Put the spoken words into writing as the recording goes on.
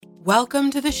Welcome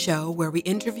to the show where we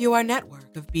interview our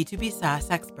network of B2B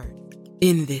SaaS experts.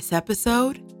 In this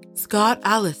episode, Scott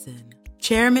Allison,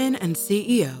 Chairman and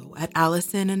CEO at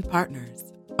Allison &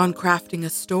 Partners, on crafting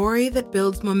a story that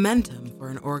builds momentum for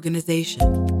an organization.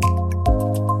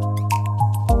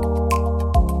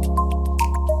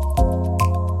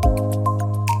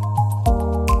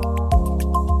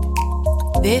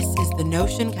 This is the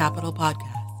Notion Capital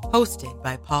Podcast, hosted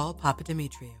by Paul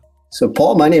Papadimitriou. So,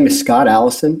 Paul, my name is Scott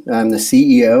Allison. I'm the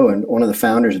CEO and one of the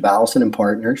founders of Allison &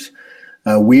 Partners.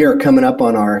 We are coming up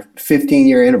on our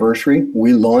 15-year anniversary.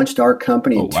 We launched our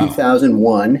company in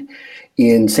 2001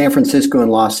 in San Francisco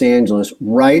and Los Angeles,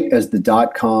 right as the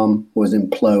dot-com was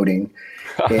imploding.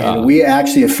 And we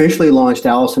actually officially launched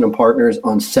Allison & Partners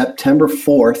on September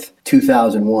 4th,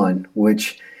 2001,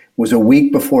 which was a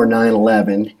week before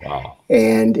 9/11. Wow.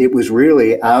 And it was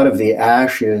really out of the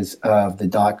ashes of the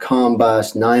dot-com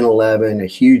bust, 9/11, a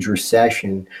huge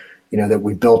recession, that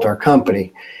we built our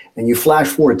company. And you flash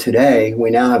forward today, we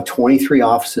now have 23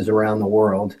 offices around the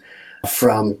world,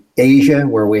 from Asia,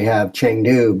 where we have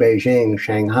Chengdu, Beijing,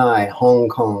 Shanghai, Hong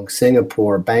Kong,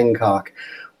 Singapore, Bangkok.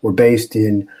 We're based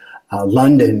in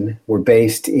London. We're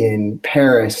based in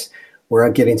Paris. We're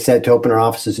getting set to open our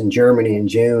offices in Germany in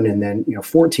June, and then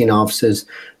 14 offices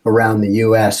around the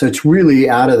U.S. So it's really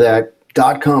out of that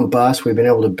dot-com bust, we've been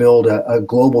able to build a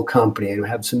global company, and we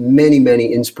have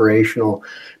many inspirational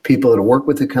people that work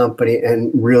with the company,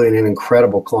 and really an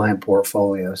incredible client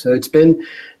portfolio. So it's been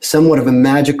somewhat of a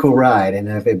magical ride,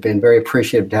 and I've been very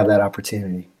appreciative to have that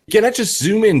opportunity. Can I just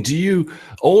zoom in? Do you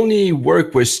only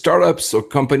work with startups or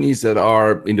companies that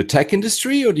are in the tech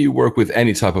industry, or do you work with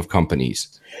any type of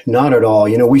companies? Not at all.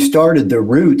 We started, the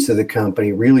roots of the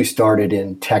company really started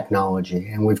in technology,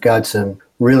 and we've got some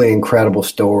really incredible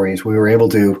stories. We were able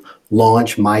to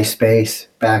launch MySpace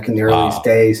back in the earliest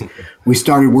days. We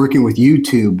started working with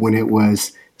YouTube when it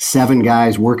was 7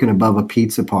 guys working above a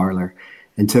pizza parlor,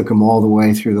 and took them all the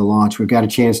way through the launch. We've got a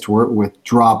chance to work with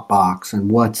Dropbox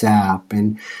and WhatsApp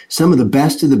and some of the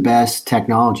best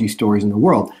technology stories in the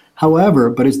world. However,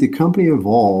 but as the company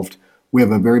evolved, we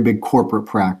have a very big corporate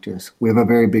practice. We have a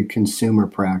very big consumer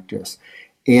practice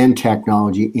and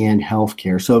technology and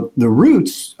healthcare. So the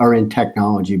roots are in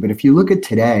technology. But if you look at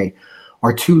today,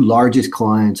 our 2 largest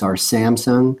clients are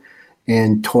Samsung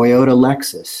and Toyota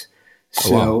Lexus.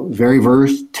 So very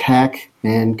versed tech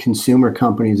and consumer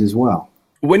companies as well.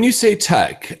 When you say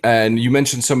tech, and you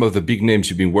mentioned some of the big names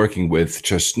you've been working with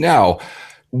just now,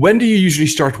 when do you usually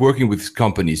start working with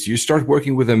companies? Do you start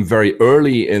working with them very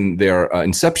early in their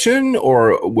inception,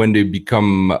 or when they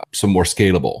become some more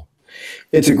scalable?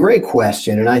 It's a great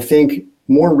question. And I think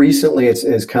more recently,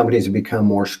 as companies have become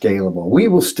more scalable, we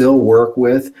will still work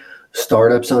with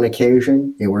startups on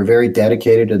occasion. We're very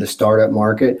dedicated to the startup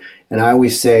market. And I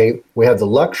always say we have the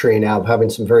luxury now of having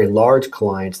some very large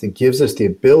clients that gives us the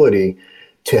ability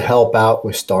to help out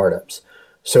with startups.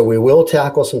 So we will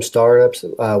tackle some startups.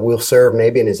 We'll serve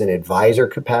maybe as an advisor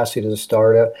capacity to the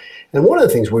startup. And one of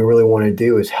the things we really want to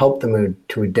do is help them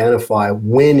to identify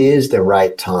when is the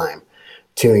right time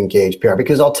to engage PR.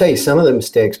 Because I'll tell you, some of the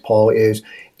mistakes, Paul, is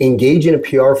engaging a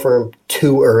PR firm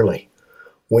too early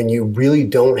when you really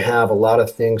don't have a lot of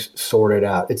things sorted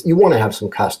out. You want to have some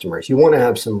customers. You want to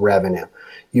have some revenue.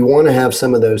 You want to have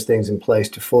some of those things in place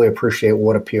to fully appreciate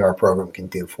what a PR program can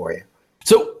do for you.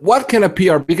 So what kind of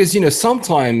PR, because,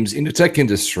 sometimes in the tech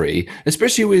industry,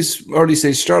 especially with early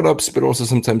stage startups, but also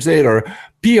sometimes later,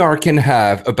 PR can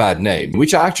have a bad name,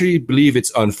 which I actually believe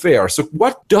it's unfair. So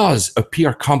what does a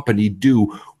PR company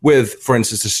do with, for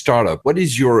instance, a startup? What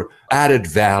is your added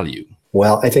value?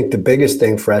 Well, I think the biggest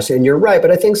thing for us, and you're right,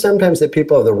 but I think sometimes that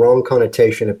people have the wrong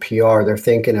connotation of PR. They're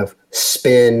thinking of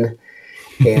spin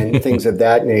and things of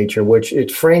that nature, which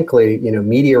it's frankly,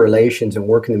 media relations and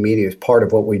work in the media is part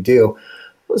of what we do.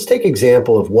 Let's take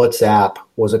example of WhatsApp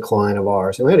was a client of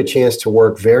ours. And we had a chance to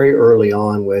work very early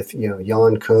on with,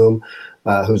 Jan Koum,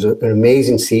 who's an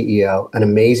amazing CEO, an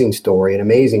amazing story, an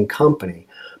amazing company.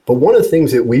 But one of the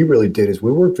things that we really did is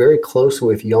we worked very closely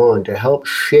with Jan to help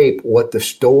shape what the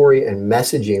story and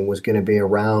messaging was going to be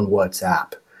around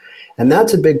WhatsApp. And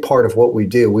that's a big part of what we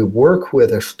do. We work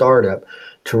with a startup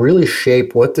to really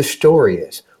shape what the story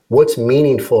is, what's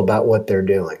meaningful about what they're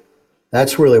doing.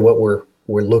 That's really what we're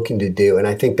looking to do. And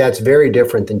I think that's very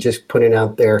different than just putting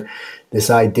out there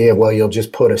this idea of, you'll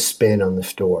just put a spin on the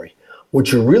story.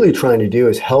 What you're really trying to do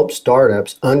is help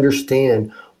startups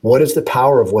understand what is the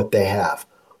power of what they have.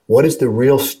 What is the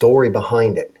real story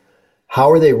behind it? How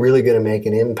are they really going to make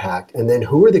an impact? And then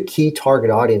who are the key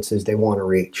target audiences they want to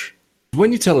reach?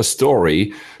 When you tell a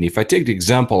story, if I take the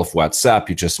example of WhatsApp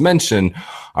you just mentioned,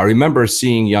 I remember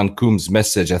seeing Jan Koum's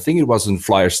message. I think it was on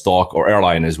Flyerstock or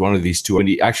Airliners, one of these two. And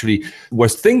he actually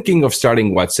was thinking of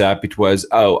starting WhatsApp. It was,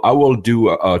 I will do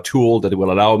a tool that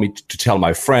will allow me to tell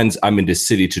my friends I'm in this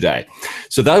city today.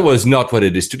 So that was not what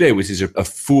it is today, which is a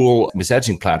full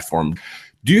messaging platform.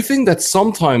 Do you think that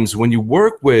sometimes when you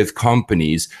work with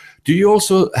companies, do you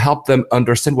also help them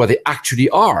understand what they actually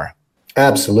are?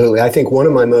 Absolutely. I think one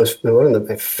of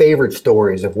my favorite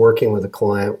stories of working with a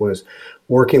client was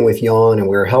working with Jan, and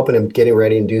we were helping him getting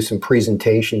ready and do some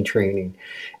presentation training.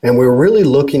 And we were really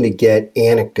looking to get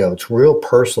anecdotes, real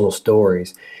personal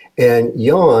stories. And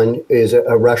Jan is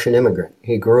a Russian immigrant.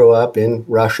 He grew up in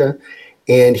Russia,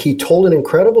 and he told an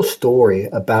incredible story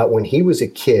about when he was a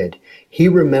kid. He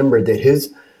remembered that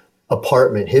his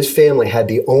apartment, his family had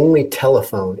the only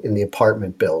telephone in the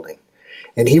apartment building.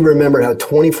 And he remembered how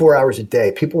 24 hours a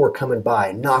day, people were coming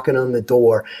by, knocking on the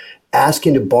door,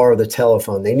 asking to borrow the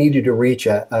telephone. They needed to reach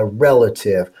a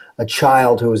relative, a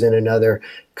child who was in another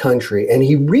country. And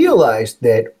he realized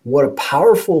that what a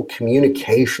powerful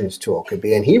communications tool could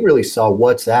be. And he really saw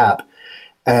WhatsApp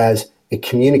as a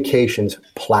communications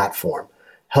platform,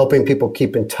 helping people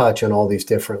keep in touch on all these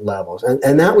different levels. And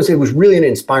it was really an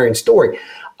inspiring story.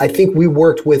 I think we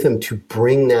worked with him to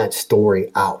bring that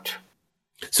story out.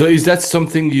 So is that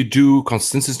something you do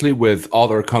consistently with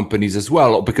other companies as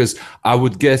well? Because I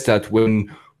would guess that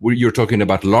when you're talking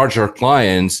about larger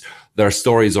clients, their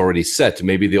story is already set.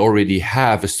 Maybe they already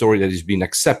have a story that is being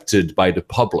accepted by the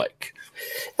public.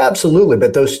 Absolutely,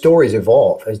 but those stories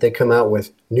evolve as they come out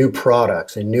with new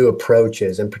products and new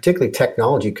approaches, and particularly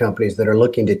technology companies that are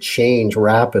looking to change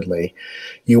rapidly.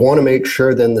 You want to make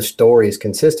sure then the story is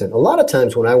consistent. A lot of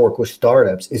times when I work with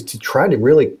startups is to try to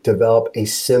really develop a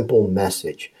simple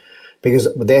message,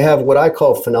 because they have what I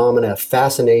call phenomena of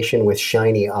fascination with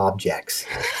shiny objects.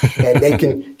 And they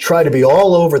can try to be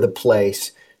all over the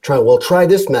place, try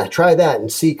this, Matt, try that,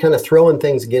 and see, kind of throwing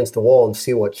things against the wall and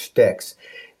see what sticks.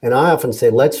 And I often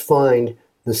say, let's find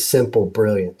the simple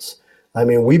brilliance. I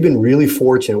mean, we've been really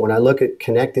fortunate when I look at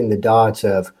connecting the dots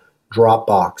of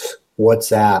Dropbox,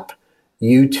 WhatsApp,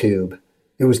 YouTube.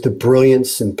 It was the brilliant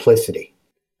simplicity.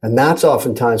 And that's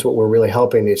oftentimes what we're really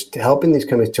helping these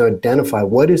companies to identify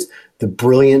what is the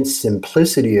brilliant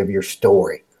simplicity of your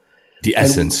story. The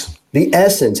essence.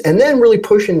 And then really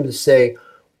pushing them to say,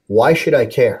 why should I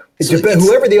care?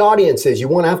 Whoever the audience is, you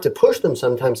want to have to push them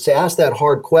sometimes to ask that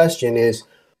hard question is,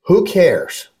 who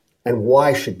cares and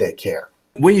why should they care?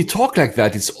 When you talk like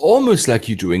that, it's almost like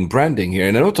you're doing branding here.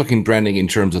 And I'm not talking branding in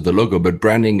terms of the logo, but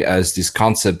branding as this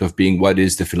concept of being what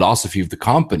is the philosophy of the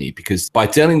company. Because by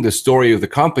telling the story of the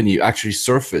company, you actually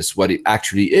surface what it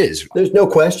actually is. There's no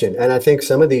question. And I think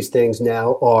some of these things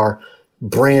now are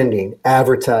branding,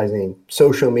 advertising,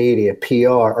 social media, PR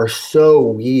are so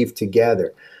weaved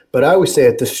together. But I always say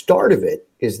at the start of it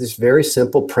is this very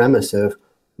simple premise of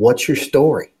what's your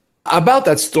story? About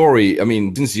that story, I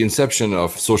mean, since the inception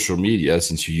of social media,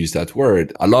 since you use that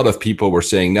word, a lot of people were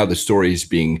saying now the story is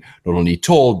being not only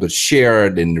told, but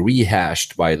shared and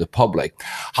rehashed by the public.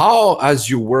 How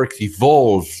has your work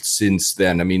evolved since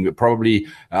then? I mean, probably,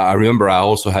 I remember I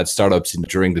also had startups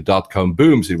during the dot-com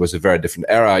booms. It was a very different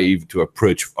era, even to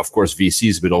approach, of course,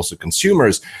 VCs, but also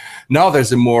consumers. Now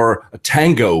there's a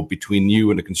tango between you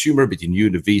and the consumer, between you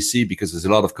and the VC, because there's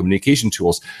a lot of communication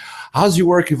tools. How's your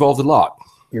work evolved a lot?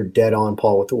 You're dead on,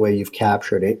 Paul, with the way you've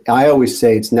captured it. I always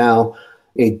say it's now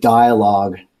a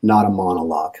dialogue, not a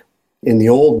monologue. In the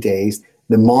old days,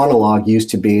 the monologue used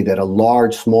to be that a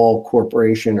large, small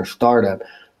corporation or startup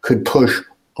could push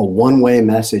a one-way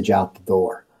message out the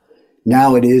door.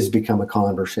 Now it is become a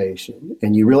conversation,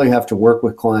 and you really have to work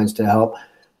with clients to help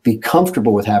be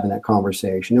comfortable with having that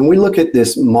conversation. And we look at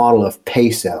this model of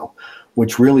PESO,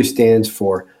 which really stands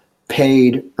for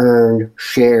paid, earned,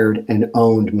 shared, and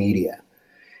owned media.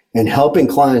 And helping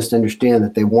clients to understand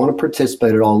that they want to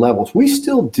participate at all levels. We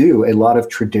still do a lot of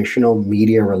traditional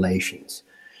media relations.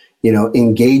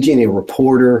 Engaging a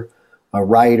reporter, a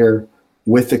writer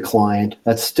with the client,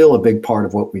 that's still a big part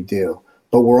of what we do.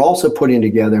 But we're also putting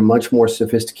together much more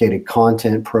sophisticated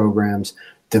content programs,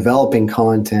 developing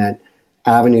content,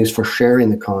 avenues for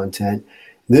sharing the content.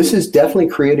 This has definitely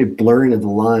created blurring of the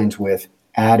lines with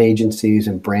ad agencies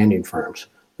and branding firms.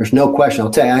 There's no question.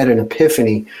 I'll tell you, I had an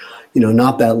epiphany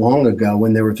not that long ago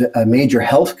when there was a major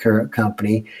healthcare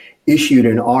company issued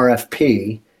an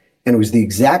RFP, and it was the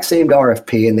exact same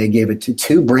RFP, and they gave it to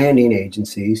 2 branding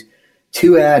agencies,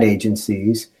 2 ad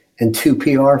agencies, and 2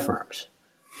 PR firms.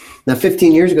 Now,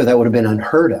 15 years ago, that would have been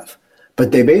unheard of.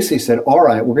 But they basically said, all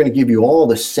right, we're going to give you all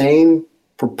the same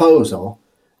proposal,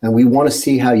 And we want to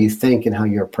see how you think and how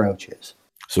your approach is.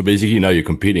 So basically now you're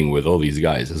competing with all these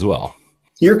guys as well.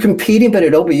 You're competing, but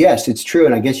yes, it's true.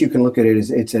 And I guess you can look at it as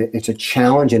it's a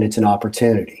challenge and it's an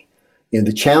opportunity.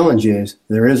 The challenge is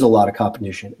there is a lot of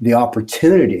competition. The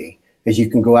opportunity is you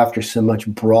can go after some much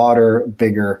broader,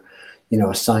 bigger,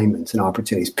 assignments and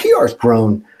opportunities. PR has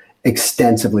grown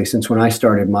extensively since when I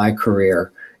started my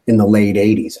career in the late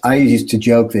 80s. I used to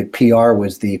joke that PR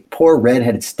was the poor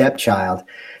redheaded stepchild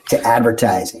to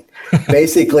advertising.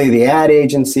 Basically, the ad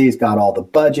agencies got all the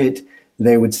budget.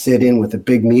 They would sit in with the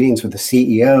big meetings with the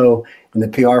CEO, and the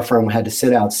PR firm had to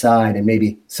sit outside and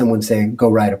maybe someone say, go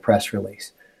write a press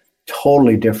release.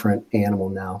 Totally different animal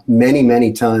now. Many,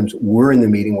 many times we're in the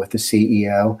meeting with the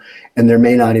CEO, and there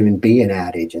may not even be an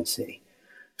ad agency.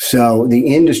 So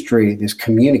the industry, this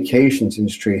communications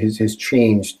industry has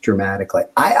changed dramatically.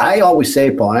 I always say,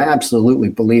 Paul, and I absolutely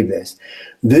believe this,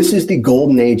 this is the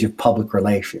golden age of public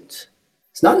relations.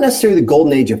 It's not necessarily the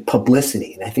golden age of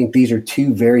publicity. And I think these are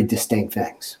two very distinct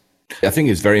things. I think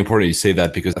it's very important you say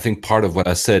that, because I think part of what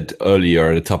I said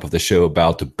earlier at the top of the show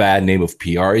about the bad name of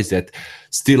PR is that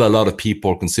still a lot of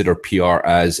people consider PR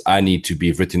as I need to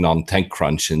be written on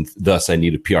TechCrunch, and thus I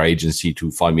need a PR agency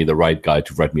to find me the right guy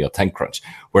to write me on TechCrunch.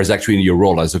 Whereas actually your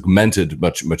role has augmented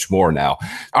much, much more now.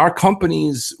 Are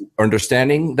companies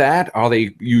understanding that?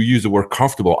 You use the word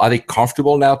comfortable. Are they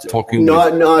comfortable now talking?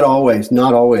 Not always.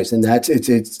 And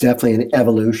it's definitely an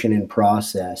evolution in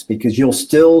process, because you'll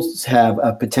still have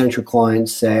a potential client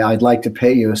say, I'd like to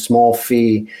pay you a small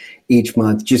fee each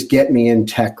month. Just get me in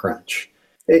TechCrunch.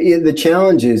 The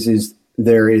challenge is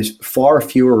there is far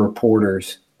fewer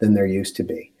reporters than there used to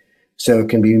be. So it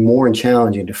can be more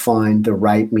challenging to find the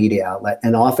right media outlet.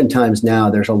 And oftentimes now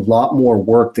there's a lot more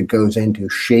work that goes into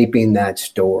shaping that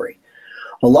story.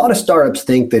 A lot of startups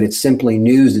think that it's simply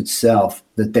news itself,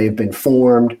 that they've been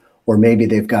formed, or maybe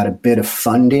they've got a bit of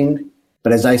funding.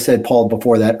 But as I said, Paul,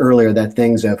 before that earlier, that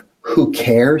things of who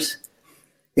cares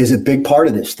is a big part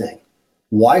of this thing.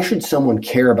 Why should someone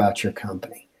care about your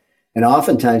company? And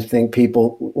oftentimes think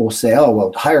people will say, oh,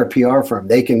 well, hire a PR firm.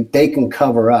 They can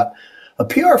cover up. A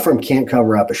PR firm can't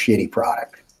cover up a shitty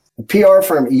product. A PR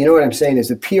firm, you know what I'm saying, is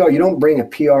you don't bring a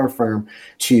PR firm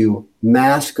to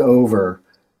mask over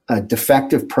a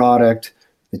defective product,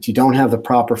 that you don't have the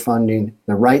proper funding,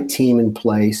 the right team in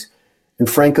place, and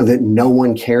frankly, that no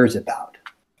one cares about.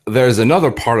 There's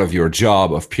another part of your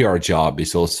job, of PR job,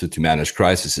 is also to manage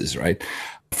crises, right?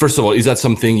 First of all, is that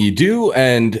something you do?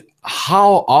 And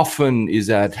how often is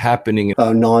that happening?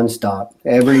 Nonstop.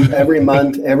 Every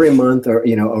month, or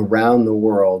around the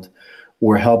world,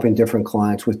 we're helping different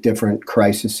clients with different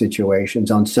crisis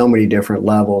situations on so many different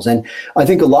levels. And I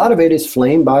think a lot of it is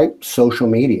flamed by social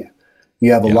media.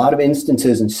 You have a lot of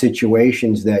instances and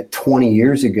situations that 20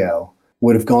 years ago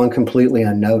would have gone completely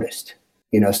unnoticed.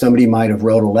 Somebody might have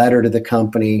wrote a letter to the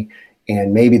company,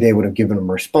 and maybe they would have given them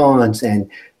a response,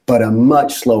 but a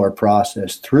much slower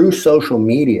process. Through social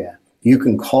media, you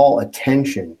can call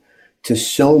attention to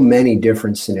so many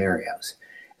different scenarios.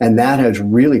 And that has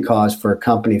really caused for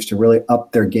companies to really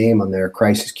up their game on their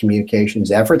crisis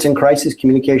communications efforts and crisis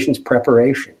communications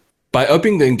preparation. By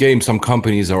upping the game, some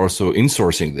companies are also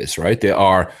insourcing this, right? They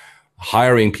are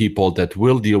hiring people that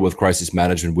will deal with crisis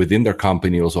management within their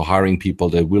company, also hiring people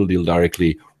that will deal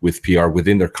directly with PR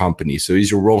within their company. So is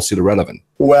your role still relevant?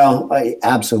 Well,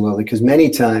 absolutely, because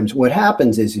many times what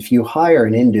happens is if you hire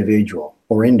an individual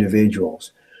or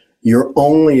individuals, you're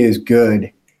only as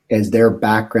good as their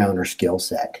background or skill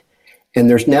set. And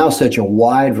there's now such a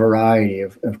wide variety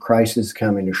of crises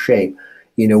coming to shape.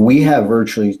 We have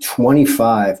virtually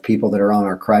 25 people that are on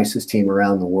our crisis team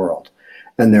around the world,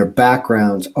 and their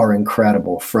backgrounds are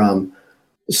incredible, from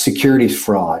securities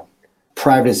fraud,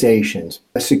 privatizations,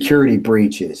 security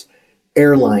breaches,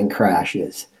 airline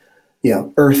crashes,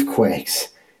 earthquakes,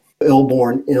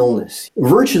 ill-born illness.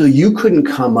 Virtually, you couldn't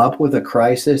come up with a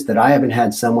crisis that I haven't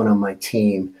had someone on my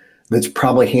team that's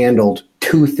probably handled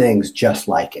two things just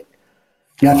like it.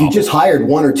 Now, if you just hired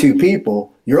one or two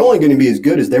people, you're only going to be as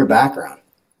good as their background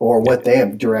or what they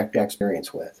have direct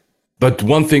experience with. But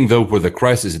one thing, though, with the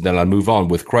crisis, and then I'll move on,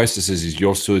 with crises is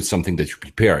it's something that you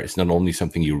prepare. It's not only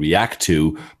something you react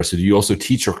to. So you also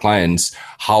teach your clients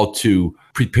how to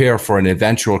prepare for an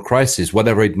eventual crisis,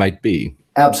 whatever it might be.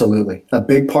 Absolutely. A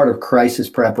big part of crisis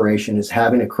preparation is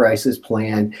having a crisis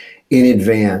plan in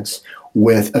advance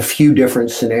with a few different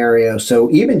scenarios.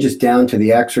 So even just down to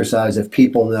the exercise of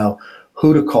people know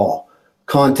who to call,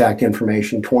 contact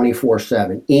information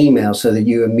 24/7, email, so that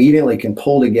you immediately can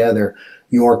pull together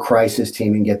your crisis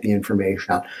team and get the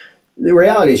information out. The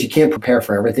reality is you can't prepare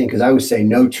for everything, because I would say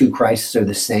no two crises are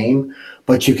the same,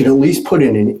 but you can at least put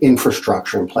in an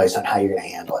infrastructure in place on how you're going to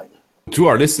handle it. To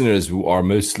our listeners who are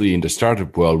mostly in the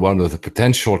startup world, one of the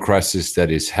potential crises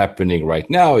that is happening right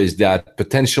now is that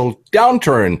potential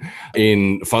downturn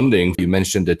in funding. You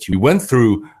mentioned that you went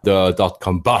through the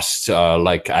dot-com bust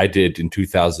like I did in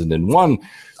 2001.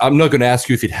 I'm not going to ask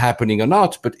you if it's happening or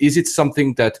not, but is it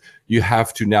something that you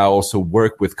have to now also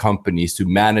work with companies to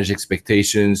manage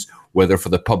expectations, whether for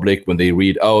the public when they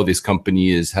read, oh, this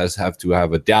company has to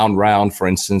have a down round, for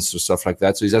instance, or stuff like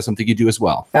that? So is that something you do as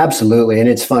well? Absolutely. And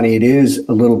it's funny, it is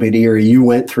a little bit eerie. You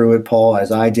went through it, Paul,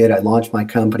 as I did. I launched my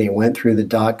company and went through the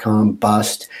dot-com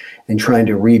bust and trying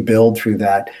to rebuild through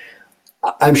that.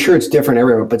 I'm sure it's different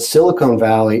everywhere, but Silicon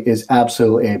Valley is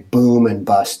absolutely a boom and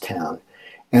bust town.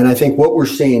 And I think what we're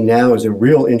seeing now is a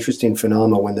real interesting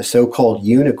phenomenon when the so-called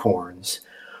unicorns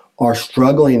are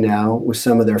struggling now with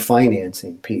some of their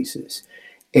financing pieces.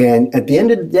 And at the end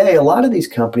of the day, a lot of these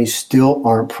companies still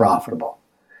aren't profitable.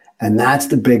 And that's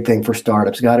the big thing for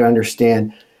startups. Got to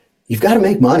understand, you've got to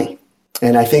make money.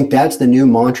 And I think that's the new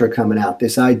mantra coming out.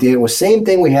 This idea was same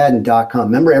thing we had in .com.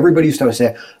 Remember, everybody used to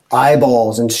say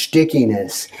eyeballs and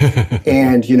stickiness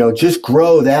and, just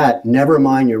grow that, never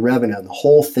mind your revenue. And the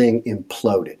whole thing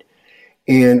imploded.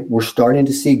 And we're starting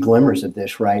to see glimmers of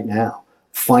this right now.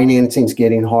 Financing's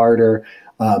getting harder.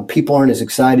 People aren't as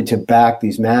excited to back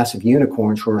these massive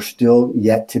unicorns who are still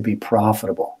yet to be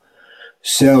profitable.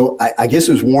 So I guess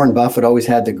it was Warren Buffett always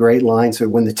had the great line. So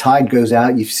when the tide goes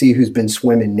out, you see who's been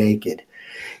swimming naked.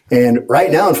 And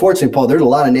right now, unfortunately, Paul, there's a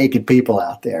lot of naked people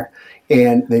out there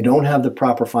and they don't have the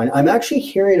proper finance. I'm actually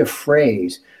hearing a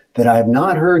phrase that I have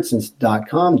not heard since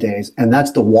 .com days, and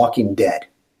that's the walking dead.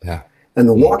 Yeah. And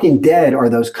the walking dead are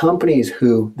those companies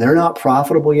who they're not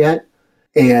profitable yet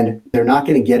and they're not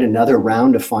going to get another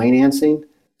round of financing.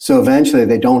 So eventually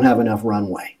they don't have enough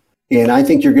runway. And I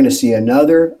think you're going to see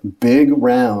another big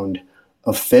round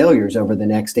of failures over the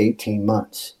next 18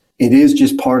 months. It is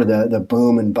just part of the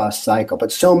boom and bust cycle.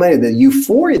 But so many, the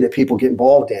euphoria that people get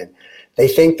involved in, they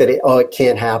think that it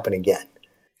can't happen again.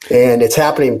 And it's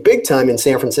happening big time in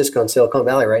San Francisco and Silicon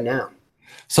Valley right now.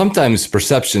 Sometimes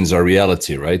perceptions are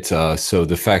reality, right? So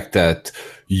the fact that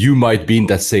you might be in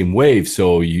that same wave,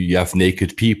 so you have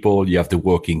naked people, you have the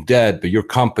walking dead, but your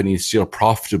company is still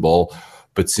profitable.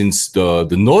 But since the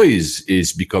noise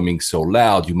is becoming so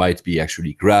loud, you might be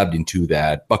actually grabbed into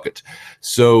that bucket.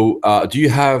 So do you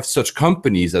have such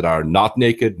companies that are not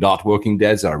naked, not walking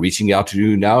dead, that are reaching out to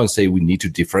you now and say, we need to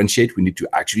differentiate, we need to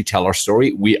actually tell our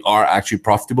story, we are actually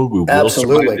profitable, we will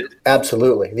survive it?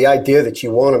 Absolutely. The idea that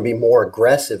you want to be more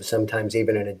aggressive, sometimes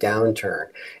even in a downturn,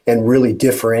 and really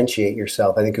differentiate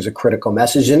yourself, I think is a critical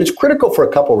message. And it's critical for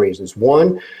a couple reasons.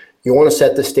 One, you want to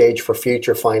set the stage for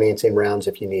future financing rounds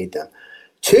if you need them.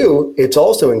 Two, it's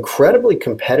also incredibly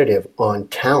competitive on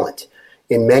talent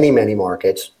in many, many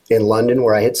markets, in London,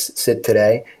 where I sit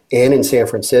today, and in San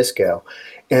Francisco.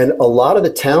 And a lot of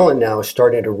the talent now is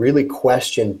starting to really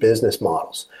question business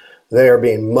models. They are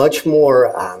being much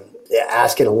more,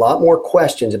 asking a lot more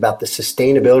questions about the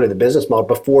sustainability of the business model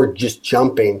before just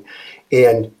jumping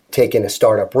and taking a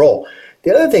startup role.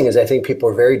 The other thing is I think people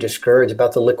are very discouraged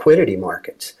about the liquidity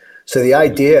markets. So the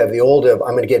idea of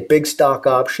I'm going to get big stock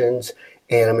options,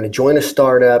 and I'm going to join a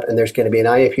startup, and there's going to be an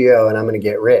IPO, and I'm going to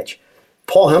get rich.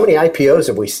 Paul, how many IPOs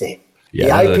have we seen?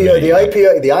 Yeah,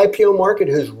 the IPO market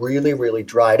has really, really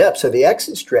dried up. So the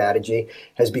exit strategy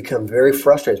has become very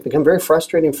frustrating. It's become very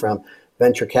frustrating from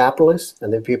venture capitalists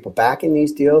and the people backing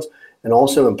these deals, and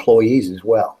also employees as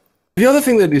well. The other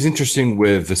thing that is interesting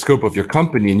with the scope of your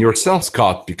company and yourself,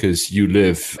 Scott, because you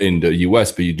live in the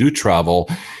US, but you do travel,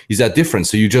 is that different?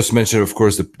 So you just mentioned, of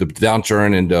course, the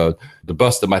downturn and the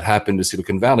bust that might happen to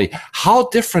Silicon Valley. How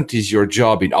different is your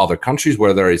job in other countries,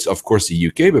 whether it's, of course, the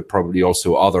UK, but probably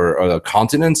also other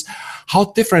continents?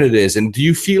 How different it is? And do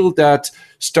you feel that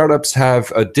startups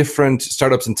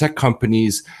and tech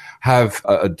companies have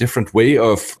a different way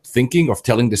of thinking, of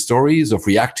telling the stories, of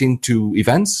reacting to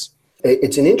events?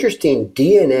 It's an interesting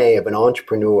DNA of an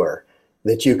entrepreneur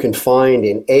that you can find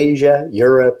in Asia,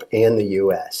 Europe, and the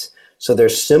US. So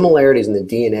there's similarities in the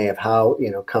DNA of how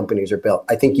companies are built.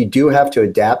 I think you do have to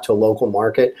adapt to a local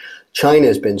market. China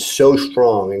has been so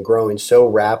strong and growing so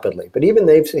rapidly, but even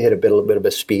they've hit a bit of a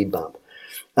speed bump.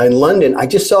 In London, I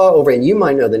just saw and you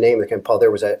might know the name of the company, Paul, there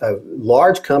was a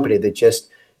large company that just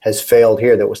has failed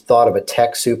here that was thought of a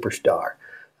tech superstar.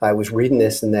 I was reading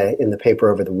this in the paper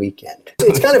over the weekend.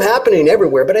 It's kind of happening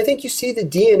everywhere, but I think you see the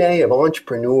DNA of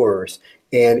entrepreneurs,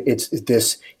 and it's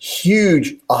this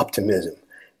huge optimism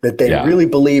that they really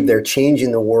believe they're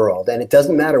changing the world. And it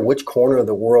doesn't matter which corner of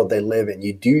the world they live in.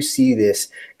 You do see this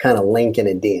kind of link in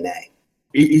a DNA.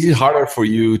 Is it harder for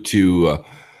you to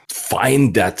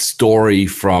find that story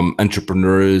from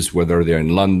entrepreneurs, whether they're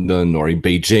in London or in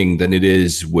Beijing, than it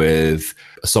is with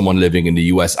someone living in the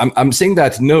US? I'm saying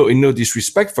that in no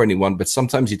disrespect for anyone, but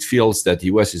sometimes it feels that the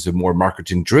US is a more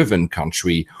marketing-driven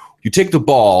country. You take the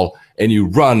ball and you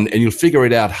run and you'll figure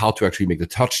it out how to actually make the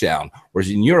touchdown. Whereas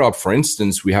in Europe, for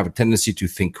instance, we have a tendency to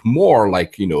think more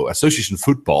like, association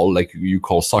football, like you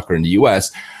call soccer in the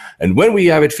US. And when we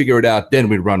have it figured out, then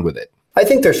we run with it. I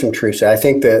think there's some truth to that. I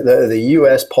think the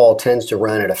U.S., Paul, tends to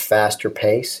run at a faster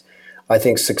pace. I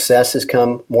think success has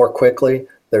come more quickly.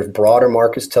 There's broader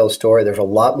markets to tell the story. There's a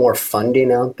lot more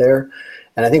funding out there.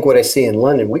 And I think what I see in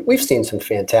London, we've seen some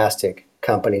fantastic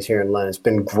companies here in London. It's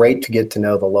been great to get to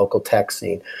know the local tech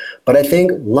scene. But I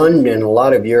think London, a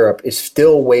lot of Europe, is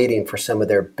still waiting for some of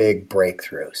their big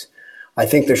breakthroughs. I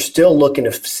think they're still looking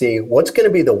to see what's going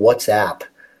to be the WhatsApp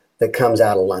that comes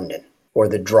out of London or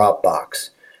the Dropbox.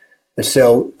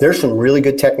 So there's some really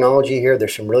good technology here.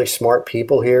 There's some really smart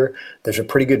people here. There's a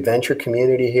pretty good venture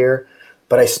community here.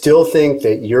 But I still think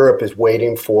that Europe is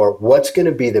waiting for what's going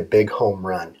to be the big home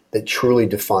run that truly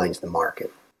defines the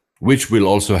market. Which will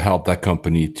also help that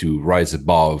company to rise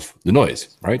above the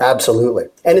noise, right? Absolutely.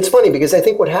 And it's funny because I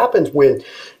think what happens when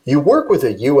you work with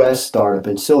a U.S. startup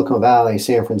in Silicon Valley,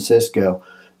 San Francisco,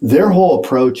 their whole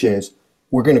approach is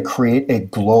we're going to create a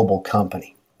global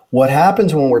company. What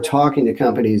happens when we're talking to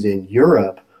companies in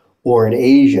Europe or in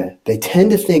Asia, they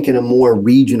tend to think in a more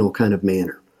regional kind of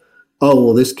manner. Oh,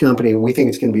 well, this company, we think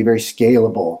it's going to be very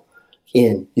scalable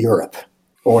in Europe,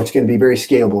 or it's going to be very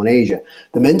scalable in Asia.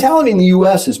 The mentality in the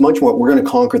US is much more, we're going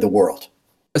to conquer the world.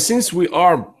 Since we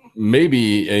are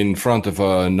maybe in front of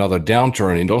another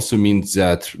downturn, it also means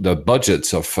that the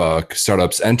budgets of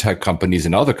startups and tech companies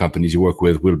and other companies you work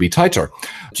with will be tighter.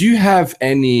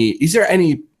 Is there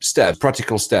any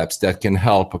practical steps that can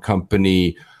help a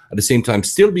company at the same time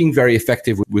still being very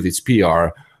effective with its PR,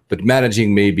 but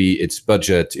managing maybe its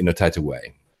budget in a tighter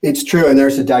way? It's true, and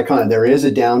there's a dichotomy. There is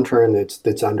a downturn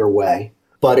that's underway,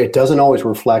 but it doesn't always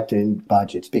reflect in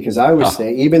budgets, because I would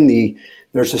say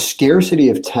there's a scarcity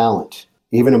of talent,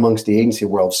 even amongst the agency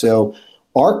world. So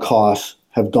our costs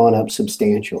have gone up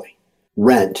substantially.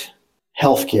 Rent,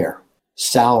 healthcare,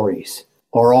 salaries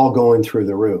are all going through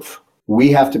the roof.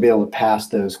 We have to be able to pass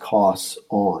those costs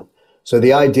on. So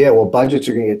the idea, well, budgets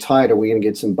are going to get tight. Are we going to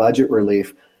get some budget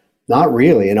relief? Not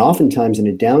really. And oftentimes in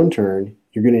a downturn,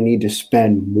 you're going to need to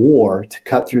spend more to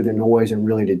cut through the noise and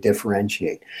really to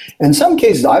differentiate. In some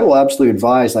cases, I will absolutely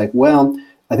advise, I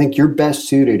think you're best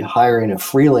suited hiring a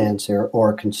freelancer or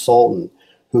a consultant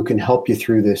who can help you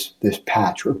through this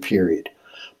patch or period.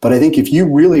 But I think if you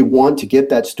really want to get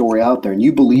that story out there and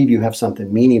you believe you have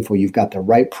something meaningful, you've got the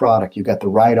right product, you've got the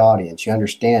right audience, you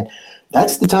understand,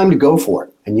 that's the time to go for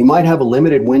it. And you might have a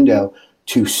limited window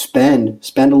to spend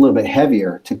a little bit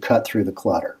heavier to cut through the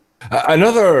clutter.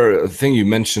 Another thing you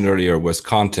mentioned earlier was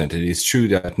content. It is true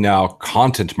that now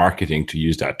content marketing, to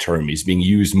use that term, is being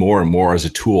used more and more as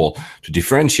a tool to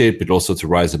differentiate, but also to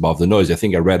rise above the noise. I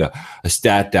think I read a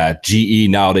stat that GE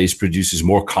nowadays produces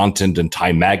more content than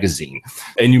Time magazine.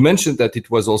 And you mentioned that it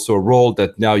was also a role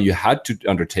that now you had to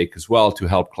undertake as well to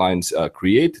help clients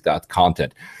create that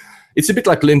content. It's a bit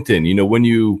like LinkedIn. When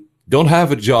you don't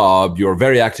have a job, you're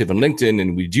very active on LinkedIn,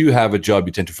 and when you do have a job,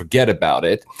 you tend to forget about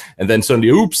it. And then suddenly,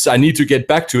 oops, I need to get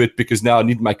back to it because now I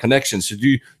need my connections. So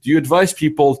do you advise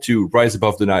people to rise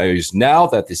above the noise now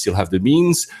that they still have the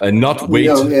means and not wait?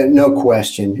 No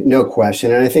question.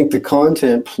 And I think the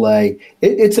content play,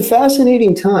 it's a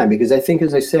fascinating time because I think,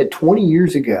 as I said, 20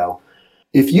 years ago,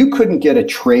 if you couldn't get a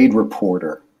trade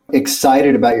reporter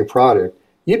excited about your product,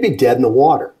 you'd be dead in the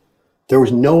water. There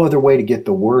was no other way to get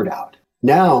the word out.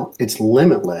 Now it's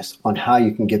limitless on how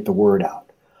you can get the word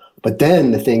out. But then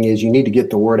the thing is, you need to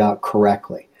get the word out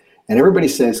correctly. And everybody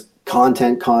says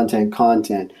content.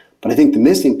 But I think the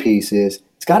missing piece is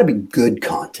it's got to be good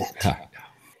content.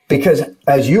 Because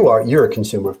as you're a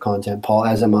consumer of content, Paul,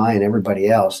 as am I and everybody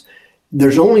else.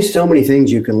 There's only so many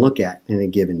things you can look at in a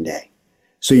given day.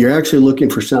 So you're actually looking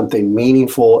for something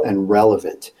meaningful and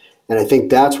relevant. And I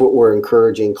think that's what we're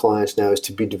encouraging clients now, is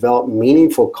to develop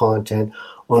meaningful content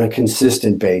on a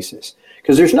consistent basis.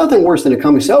 Because there's nothing worse than a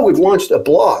company says, we've launched a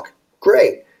blog.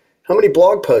 Great. How many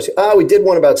blog posts? We did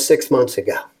one about 6 months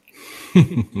ago.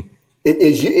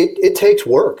 It takes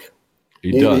work.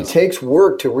 It takes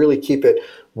work to really keep it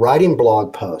writing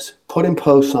blog posts, putting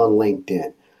posts on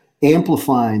LinkedIn,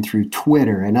 amplifying through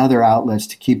Twitter and other outlets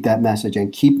to keep that message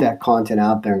and keep that content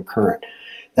out there and current.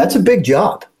 That's a big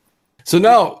job. So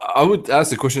now I would ask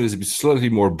the question is slightly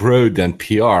more broad than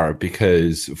PR,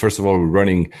 because first of all, we're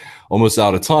running almost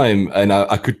out of time, and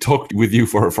I could talk with you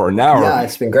for an hour. Yeah,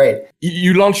 it's been great.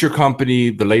 You launched your company,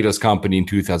 the latest company, in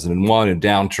 2001, a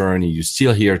downturn, and you're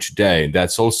still here today. And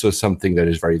that's also something that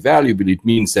is very valuable. It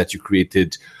means that you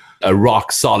created a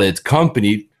rock solid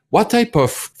company. What type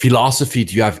of philosophy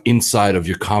do you have inside of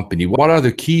your company? What are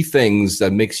the key things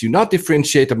that makes you not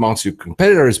differentiate amongst your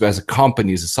competitors, but as a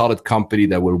company, as a solid company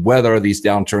that will weather these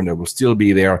downturns, that will still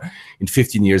be there in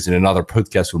 15 years in another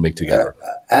podcast we'll make together?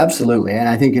 Absolutely. And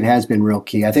I think it has been real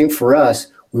key. I think for us,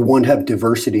 we want to have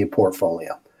diversity of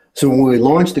portfolio. So when we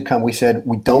launched the company, we said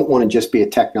we don't want to just be a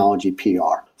technology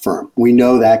PR firm. We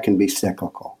know that can be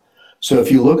cyclical. So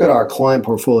if you look at our client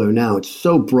portfolio now, it's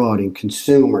so broad in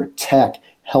consumer, tech,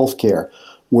 healthcare.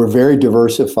 We're very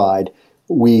diversified.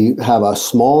 We have a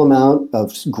small amount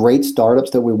of great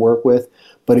startups that we work with.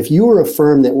 But if you were a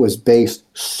firm that was based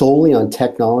solely on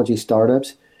technology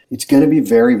startups, it's going to be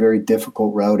very, very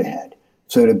difficult road ahead.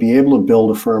 So to be able to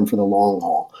build a firm for the long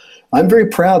haul. I'm very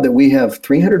proud that we have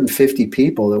 350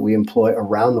 people that we employ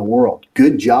around the world,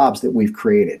 good jobs that we've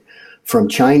created, from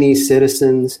Chinese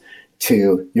citizens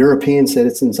to European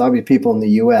citizens, obviously people in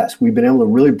the US. We've been able to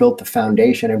really build the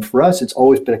foundation. And for us, it's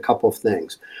always been a couple of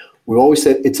things. We always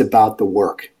said it's about the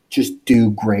work. Just do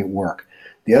great work.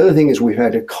 The other thing is we've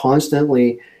had to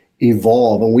constantly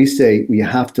evolve. And we say you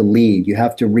have to lead, you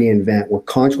have to reinvent. We're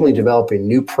constantly developing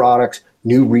new products,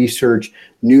 new research,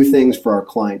 new things for our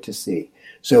client to see.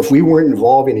 So if we weren't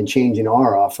involving and changing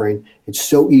our offering, it's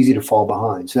so easy to fall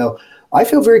behind. So I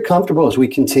feel very comfortable as we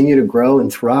continue to grow and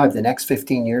thrive. The next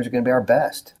 15 years are going to be our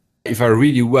best. If I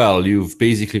read you well, you've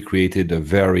basically created a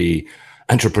very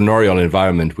entrepreneurial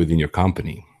environment within your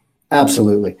company.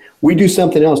 Absolutely. We do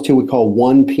something else too we call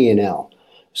one P&L.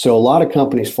 So a lot of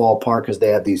companies fall apart because they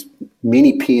have these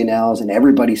mini P&Ls and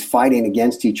everybody's fighting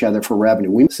against each other for revenue.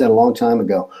 We said a long time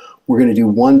ago, we're going to do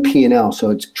one P&L, so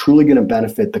it's truly going to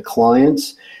benefit the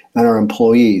clients and our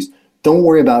employees. Don't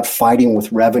worry about fighting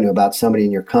with revenue about somebody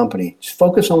in your company. Just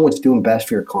focus on what's doing best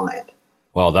for your client.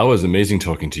 Well, that was amazing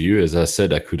talking to you. As I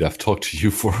said, I could have talked to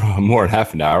you for more than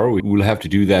half an hour. We will have to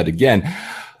do that again.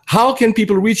 How can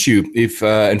people reach you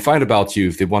and find about you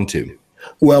if they want to?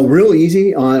 Well, real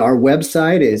easy. On our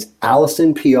website is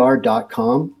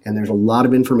AllisonPR.com, and there's a lot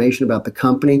of information about the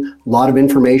company, a lot of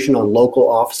information on local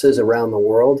offices around the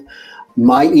world.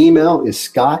 My email is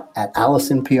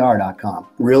scott@AllisonPR.com.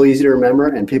 Real easy to remember,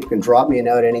 and people can drop me a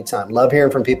note anytime. Love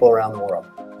hearing from people around the world.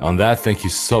 On that, thank you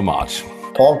so much.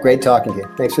 Paul, great talking to you.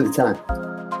 Thanks for the time.